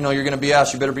you're going to be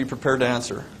asked. You better be prepared to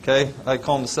answer. Okay? I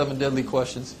call them the 7 deadly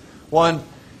questions. 1,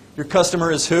 your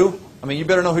customer is who? You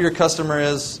better know who your customer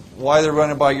is, why they're going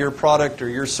to buy your product or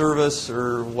your service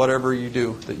or whatever you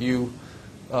do that you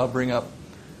bring up.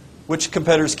 Which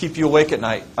competitors keep you awake at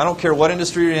night? I don't care what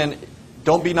industry you're in.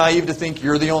 Don't be naive to think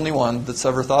you're the only one that's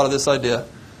ever thought of this idea.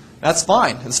 That's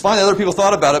fine. It's fine that other people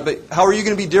thought about it, but how are you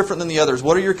going to be different than the others?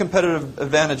 What are your competitive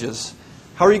advantages?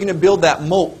 How are you going to build that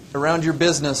moat around your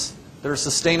business that are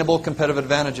sustainable competitive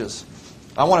advantages?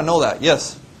 I want to know that.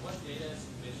 Yes? What data is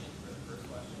sufficient for the first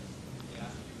question? They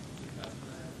ask you your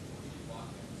customer, or you walk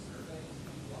in the survey,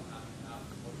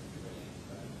 what is the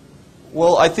rating?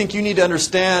 Well, I think you need to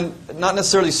understand, not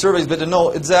necessarily surveys, but to know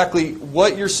exactly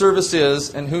what your service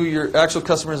is and who your actual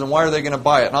customer is and why are they going to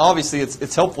buy it. Now, obviously,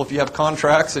 it's helpful if you have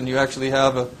contracts and you actually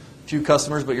have a few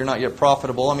customers, but you're not yet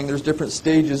profitable. There's different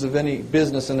stages of any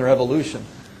business in their evolution.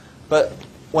 But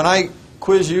when I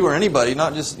quiz you or anybody,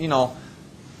 not just, do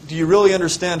you really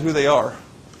understand who they are?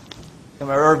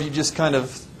 Or have you just kind of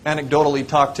anecdotally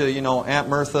talked to, Aunt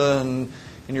Martha and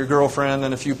your girlfriend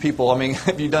and a few people?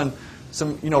 Have you done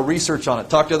some research on it?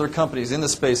 Talk to other companies in the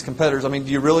space, competitors.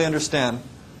 Do you really understand?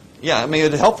 Yeah,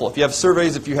 it's helpful if you have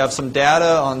surveys, if you have some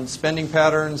data on spending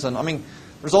patterns, and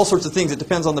there's all sorts of things. It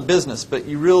depends on the business, but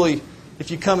you really, if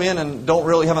you come in and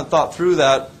haven't thought through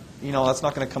that, that's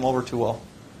not going to come over too well.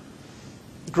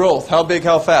 Growth, how big,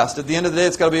 how fast? At the end of the day,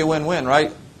 it's got to be a win-win,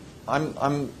 right?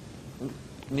 I'm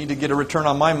need to get a return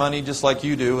on my money just like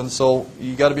you do, and so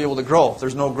you got to be able to grow. If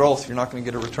there's no growth, you're not going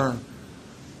to get a return.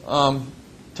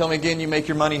 Tell me again, you make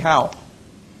your money how?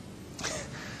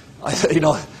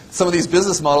 Some of these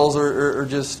business models are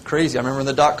just crazy. I remember in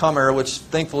the dot-com era, which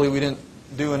thankfully we didn't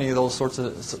do any of those sorts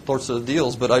of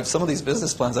deals, but some of these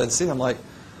business plans I'd see,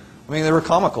 they were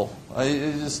comical.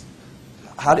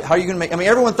 How are you going to make?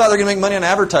 Everyone thought they were going to make money on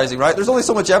advertising, right? There's only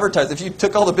so much advertising. If you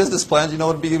took all the business plans,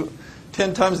 it'd be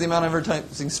 10 times the amount of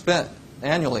advertising spent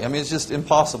annually. It's just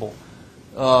impossible.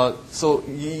 So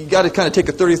you got to kind of take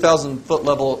a 30,000-foot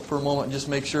level for a moment and just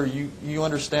make sure you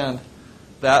understand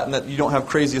that and that you don't have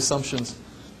crazy assumptions.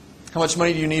 How much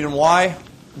money do you need and why?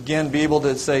 Again, be able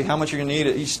to say how much you're going to need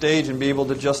at each stage and be able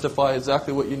to justify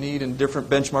exactly what you need and different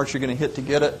benchmarks you're going to hit to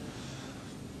get it.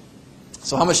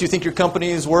 So how much do you think your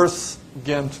company is worth?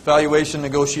 Again, valuation,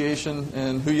 negotiation,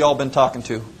 and who y'all been talking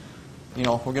to. We're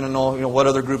going to know, what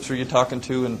other groups are you talking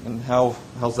to and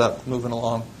how's that moving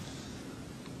along.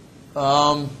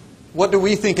 What do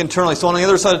we think internally? So on the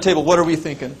other side of the table, what are we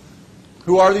thinking?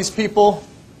 Who are these people?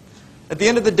 At the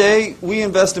end of the day, we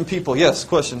invest in people. Yes,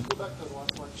 question? Go back to the last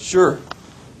question. What Sure.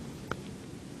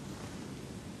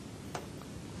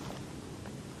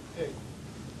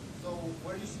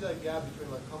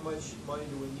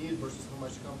 need versus how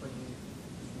much company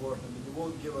is worth. I mean, you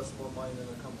won't give us more money than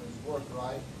the company's worth,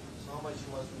 right? So how much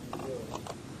you want us to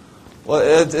give? Well,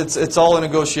 it's all a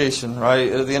negotiation,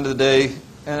 right? At the end of the day,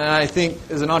 and I think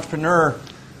as an entrepreneur,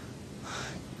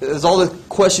 there's all the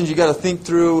questions you got to think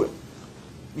through.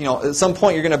 You know, at some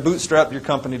point you're going to bootstrap your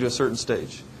company to a certain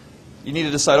stage. You need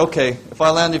to decide, okay, if I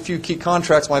land a few key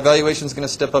contracts, my valuation is going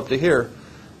to step up to here.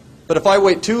 But if I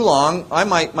wait too long,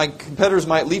 my competitors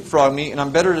might leapfrog me, and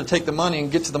I'm better to take the money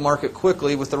and get to the market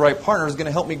quickly with the right partner who's going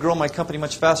to help me grow my company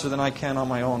much faster than I can on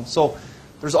my own. So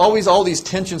there's always all these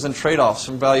tensions and trade-offs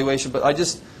from valuation. But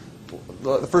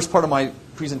the first part of my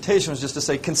presentation was just to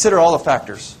say, consider all the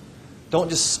factors. Don't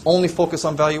just only focus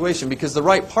on valuation, because the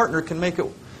right partner can make it.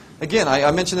 Again, I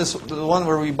mentioned this, the one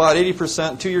where we bought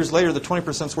 80%. 2 years later, the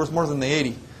 20% is worth more than the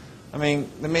 80. I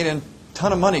mean, they made a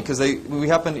ton of money because we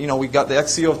got the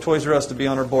ex-CEO of Toys R Us to be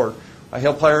on our board. I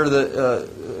helped hire the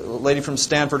lady from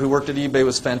Stanford who worked at eBay,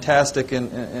 was fantastic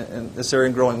in this area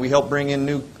and growing. We helped bring in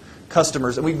new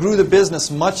customers, and we grew the business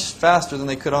much faster than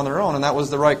they could on their own, and that was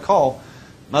the right call.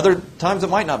 And other times it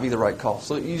might not be the right call.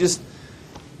 So you just,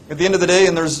 at the end of the day,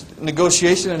 and there's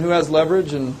negotiation and who has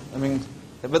leverage, and I mean,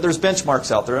 but there's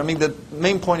benchmarks out there. I mean, the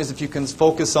main point is if you can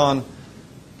focus on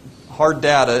hard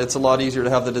data, it's a lot easier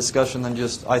to have the discussion than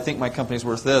just, I think my company's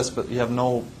worth this, but you have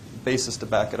no basis to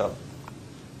back it up.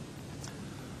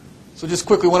 So just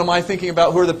quickly, what am I thinking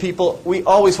about? Who are the people? We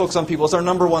always focus on people. It's our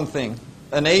number one thing.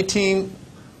 An A team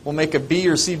will make a B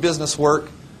or C business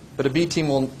work, but a B team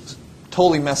will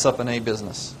totally mess up an A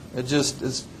business. It just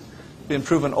has been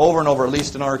proven over and over, at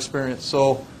least in our experience.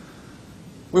 So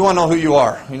we want to know who you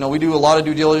are. You know, we do a lot of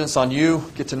due diligence on you,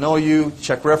 get to know you,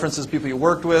 check references, people you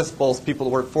worked with, both people that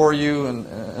work for you and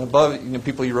above, you know,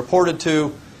 people you reported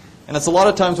to. And it's a lot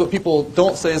of times what people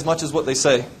don't say as much as what they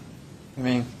say. I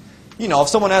mean, you know, if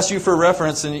someone asks you for a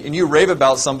reference and you rave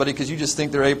about somebody because you just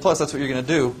think they're A+, that's what you're going to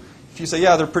do. If you say,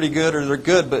 yeah, they're pretty good or they're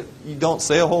good, but you don't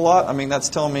say a whole lot, I mean, that's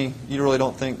telling me you really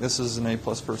don't think this is an A+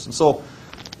 person. So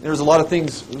there's a lot of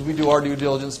things, we do our due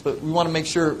diligence, but we want to make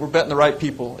sure we're betting the right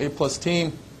people. A+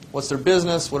 team, what's their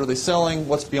business, what are they selling,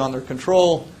 what's beyond their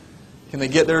control, can they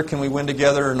get there, can we win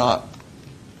together or not.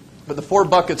 But the 4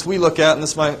 buckets we look at, and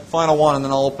this is my final one, and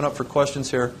then I'll open up for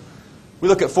questions here. We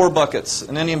look at 4 buckets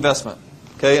in any investment,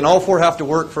 okay, and all 4 have to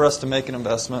work for us to make an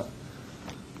investment.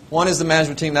 One is the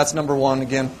management team, that's number one.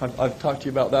 Again, I've talked to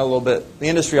you about that a little bit. The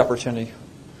industry opportunity.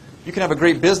 You can have a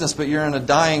great business, but you're in a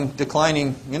dying,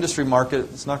 declining industry market,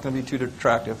 it's not going to be too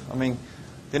attractive. I mean,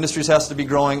 the industry has to be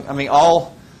growing. I mean,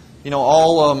 all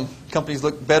companies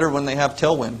look better when they have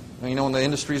tailwind. You know, when the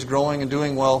industry is growing and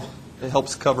doing well, it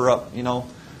helps cover up. You know,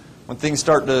 when things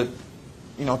start to,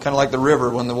 you know, kind of like the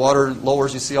river, when the water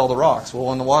lowers, you see all the rocks. Well,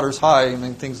 when the water's high, I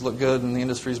mean, things look good and the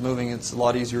industry's moving, it's a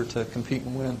lot easier to compete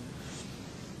and win.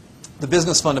 The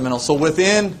business fundamentals. So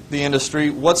within the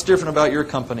industry, what's different about your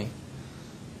company?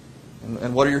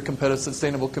 And what are your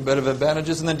sustainable competitive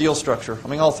advantages? And then deal structure. I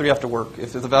mean, all 3 have to work.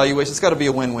 If the valuation, it's got to be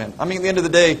a win-win. I mean, at the end of the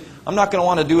day, I'm not going to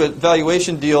want to do a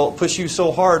valuation deal, push you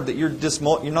so hard that you're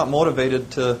not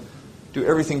motivated to do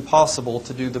everything possible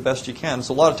to do the best you can.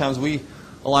 So a lot of times we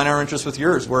align our interests with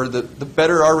yours, where the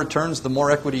better our returns, the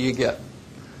more equity you get.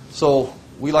 So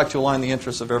we like to align the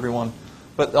interests of everyone.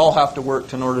 But they all have to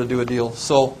work in order to do a deal.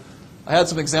 So I had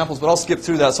some examples, but I'll skip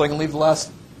through that so I can leave the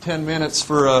last 10 minutes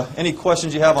for any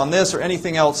questions you have on this or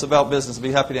anything else about business. I'll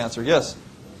be happy to answer. Yes?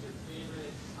 What's your favorite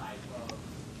type of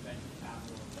venture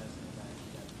capital investment that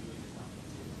you do in your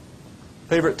company?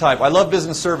 Favorite type? I love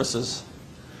business services.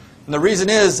 And the reason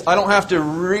is I don't have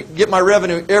to get my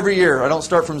revenue every year. I don't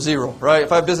start from zero, right?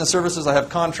 If I have business services, I have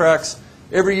contracts.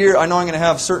 Every year I know I'm going to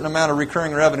have a certain amount of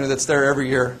recurring revenue that's there every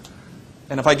year.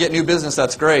 And if I get new business,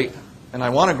 that's great. And I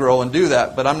want to grow and do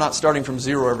that, but I'm not starting from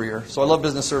zero every year. So I love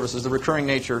business services, the recurring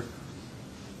nature.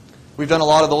 We've done a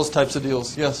lot of those types of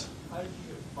deals. Yes? How did you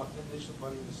get the initial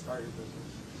funding to start your business?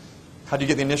 How did you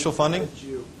get the initial funding? How did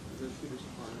you?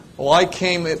 Well, I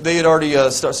came, they had already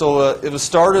started, so it was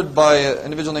started by an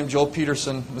individual named Joe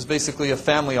Peterson. It was basically a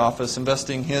family office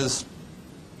investing his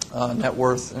net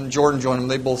worth. And Jordan joined them.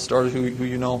 They both started, who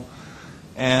you know.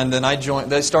 And then I joined,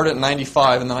 they started in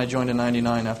 95, and then I joined in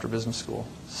 99 after business school.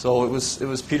 So it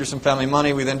was Peterson family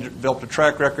money. We then developed a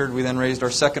track record. We then raised our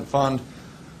second fund,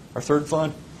 our third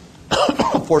fund,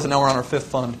 fourth, and now we're on our fifth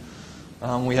fund.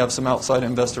 We have some outside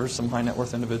investors, some high net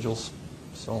worth individuals.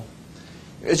 So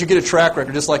as you get a track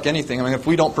record, just like anything, I mean, if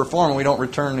we don't perform, we don't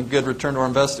return a good return to our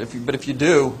investors. But if you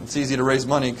do, it's easy to raise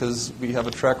money because we have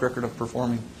a track record of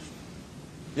performing.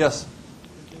 Yes?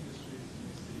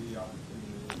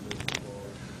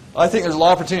 I think there's a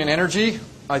lot of opportunity in energy.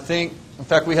 I think In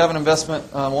fact, we have an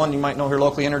investment, one you might know here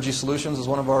locally, Energy Solutions is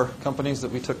one of our companies that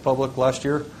we took public last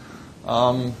year.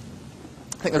 I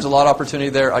think there's a lot of opportunity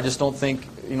there. I just don't think,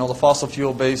 the fossil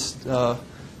fuel-based,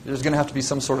 there's going to have to be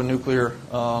some sort of nuclear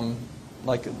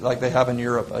like they have in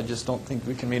Europe. I just don't think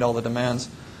we can meet all the demands.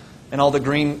 And all the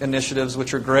green initiatives,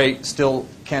 which are great, still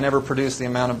can't ever produce the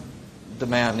amount of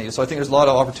demand needed. So I think there's a lot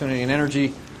of opportunity in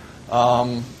energy.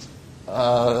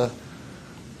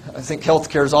 I think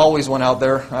healthcare has always went out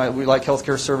there. We like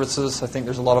healthcare services. I think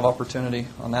there's a lot of opportunity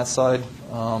on that side.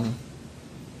 So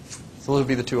those would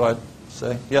be the two I'd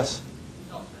say. Yes?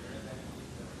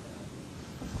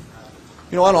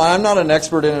 I'm not an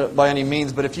expert in it by any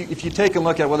means, but if you take a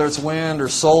look at whether it's wind or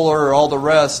solar or all the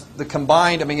rest, the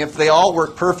combined, if they all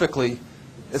work perfectly,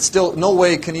 it's still no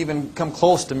way can even come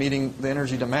close to meeting the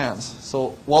energy demands. So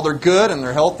while they're good and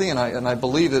they're healthy, and I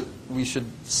believe that we should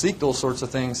seek those sorts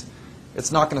of things, it's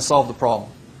not going to solve the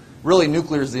problem. Really,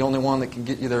 nuclear is the only one that can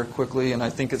get you there quickly, and I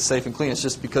think it's safe and clean. It's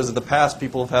just because of the past,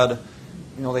 people have had,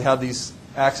 they had these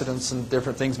accidents and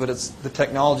different things, but the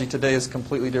technology today is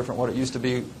completely different what it used to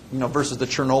be, versus the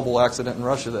Chernobyl accident in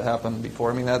Russia that happened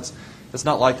before. It's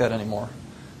not like that anymore.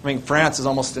 France is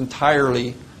almost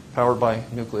entirely powered by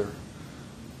nuclear.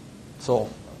 So,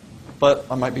 but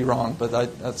I might be wrong, but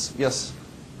that's, yes?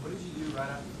 What did you do right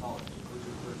after college? What was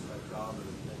your first job or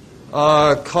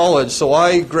adventure? College. So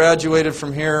I graduated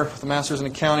from here with a master's in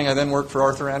accounting. I then worked for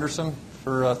Arthur Andersen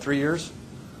for 3 years.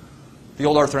 The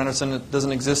old Arthur Andersen, it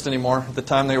doesn't exist anymore. At the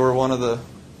time, they were one of the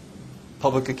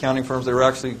public accounting firms. They were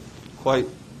actually it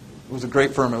was a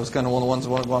great firm. It was kind of one of the ones I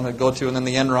wanted to go to. And then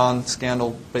the Enron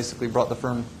scandal basically brought the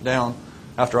firm down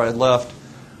after I had left.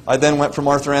 I then went from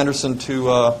Arthur Andersen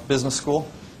to business school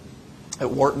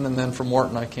at Wharton, and then from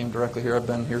Wharton I came directly here. I've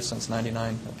been here since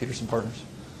 '99 at Peterson Partners.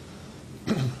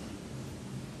 Is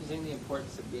there the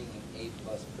importance of being an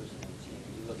A-plus person on the team?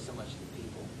 You look so much at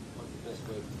people. What's the best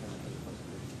way to become an A-plus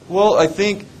person? Well, I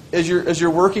think as you're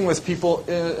working with people,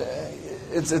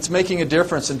 it's making a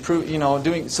difference and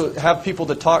doing so. Have people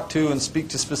to talk to and speak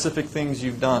to specific things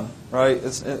you've done. Right?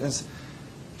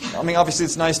 Obviously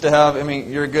it's nice to have,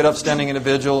 you're a good upstanding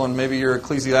individual and maybe your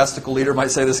ecclesiastical leader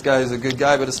might say this guy is a good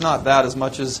guy, but it's not that as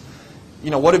much as,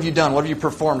 what have you done? What have you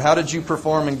performed? How did you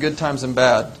perform in good times and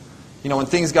bad? When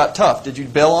things got tough, did you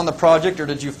bail on the project or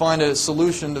did you find a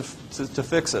solution to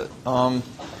fix it?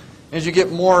 As you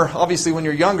get more, obviously when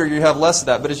you're younger you have less of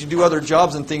that, but as you do other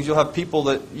jobs and things, you'll have people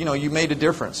that, you made a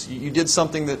difference. You did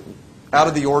something that out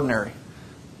of the ordinary.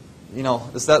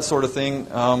 It's that sort of thing.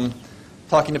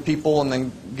 Talking to people and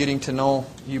then getting to know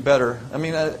you better.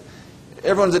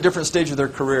 Everyone's at a different stage of their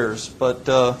careers, but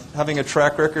having a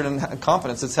track record and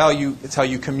confidence, it's how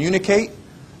you communicate.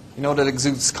 That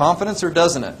exudes confidence, or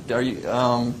doesn't it? Are you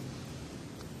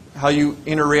how you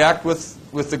interact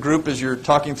with the group as you're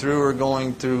talking through or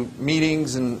going through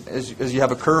meetings, and as you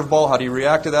have a curveball, how do you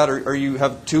react to that? Or you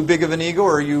have too big of an ego,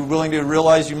 or are you willing to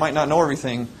realize you might not know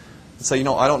everything and say,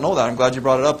 I don't know that. I'm glad you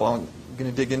brought it up. I'm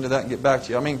going to dig into that and get back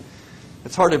to you.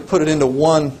 It's hard to put it into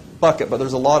one bucket, but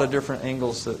there's a lot of different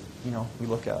angles that we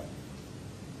look at.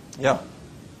 Yeah.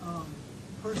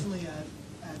 Personally,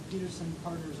 at Peterson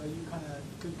Partners, are you kind of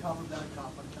good cop or bad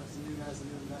cop when it comes to new guys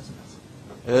and new investments?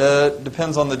 It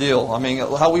depends on the deal.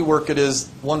 How we work it is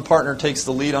one partner takes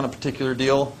the lead on a particular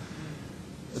deal.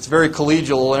 It's very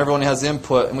collegial. Everyone has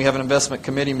input, and we have an investment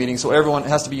committee meeting, so everyone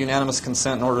has to be unanimous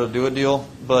consent in order to do a deal.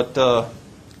 But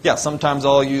yeah, sometimes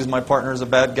I'll use my partner as a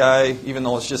bad guy, even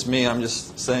though it's just me. I'm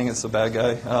just saying it's a bad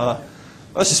guy.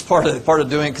 That's just part of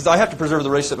doing it, because I have to preserve the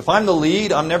relationship. If I'm the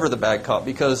lead, I'm never the bad cop,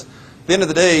 because at the end of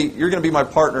the day, you're going to be my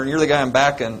partner, and you're the guy I'm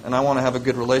backing, and I want to have a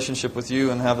good relationship with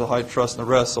you and have the high trust and the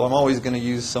rest. So I'm always going to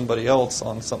use somebody else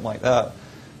on something like that.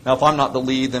 Now, if I'm not the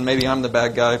lead, then maybe I'm the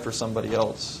bad guy for somebody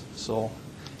else. So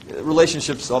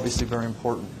relationships obviously very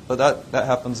important, but that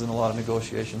happens in a lot of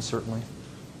negotiations, certainly.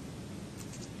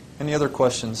 Any other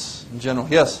questions in general?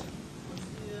 Yes? What's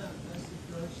the best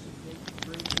approach to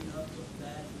breaking up a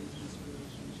bad business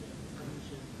relationship,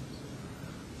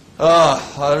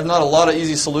 partnership? There's not a lot of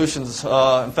easy solutions.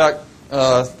 In fact,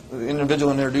 the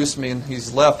individual introduced me, and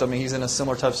he's left. He's in a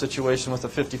similar type of situation with a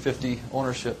 50-50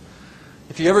 ownership.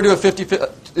 If you ever do a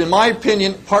 50-50, in my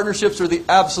opinion, partnerships are the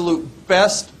absolute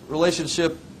best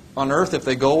relationship on earth if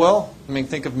they go well.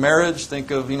 Think of marriage, think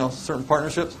of certain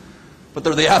partnerships, but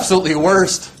they're the absolutely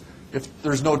worst. If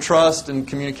there's no trust and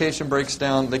communication breaks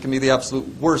down, they can be the absolute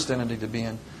worst entity to be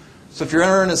in. So if you're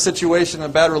entering a situation, a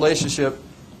bad relationship,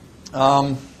 first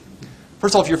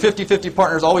of all, if your 50-50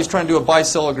 partner is always trying to do a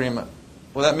buy-sell agreement,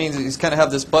 well, that means you kind of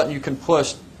have this button you can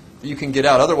push you can get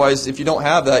out. Otherwise, if you don't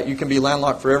have that, you can be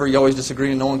landlocked forever. You always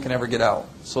disagree and no one can ever get out.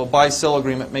 So a buy-sell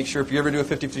agreement, make sure if you ever do a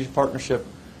 50-50 partnership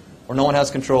where no one has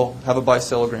control, have a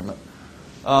buy-sell agreement.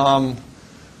 But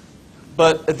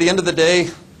at the end of the day,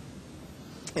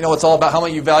 it's all about how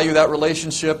much you value that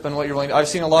relationship and what you're willing to. I've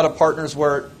seen a lot of partners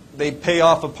where they pay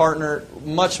off a partner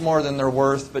much more than they're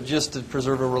worth, but just to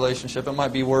preserve a relationship, it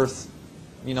might be worth,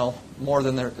 more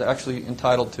than they're actually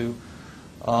entitled to.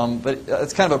 But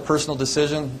it's kind of a personal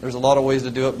decision. There's a lot of ways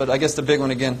to do it, but I guess the big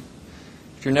one again,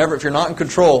 if you're not in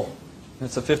control, and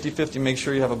it's a 50-50, make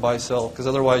sure you have a buy-sell, because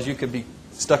otherwise you could be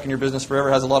stuck in your business forever.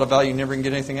 It has a lot of value. You never can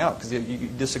get anything out because you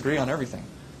disagree on everything,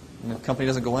 and the company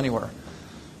doesn't go anywhere.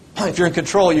 If you're in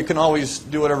control, you can always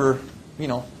do whatever,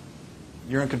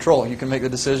 you're in control. You can make the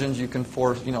decisions. You can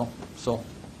force, so.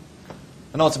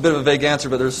 I know it's a bit of a vague answer,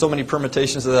 but there's so many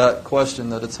permutations of that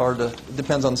question that it's hard to, it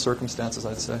depends on the circumstances,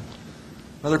 I'd say.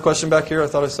 Another question back here? I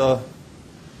thought I saw.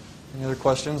 Any other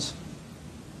questions?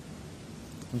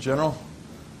 In general?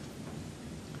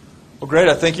 Well, great.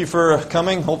 I thank you for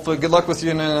coming. Hopefully, good luck with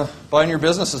you in buying your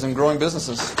businesses and growing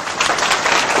businesses.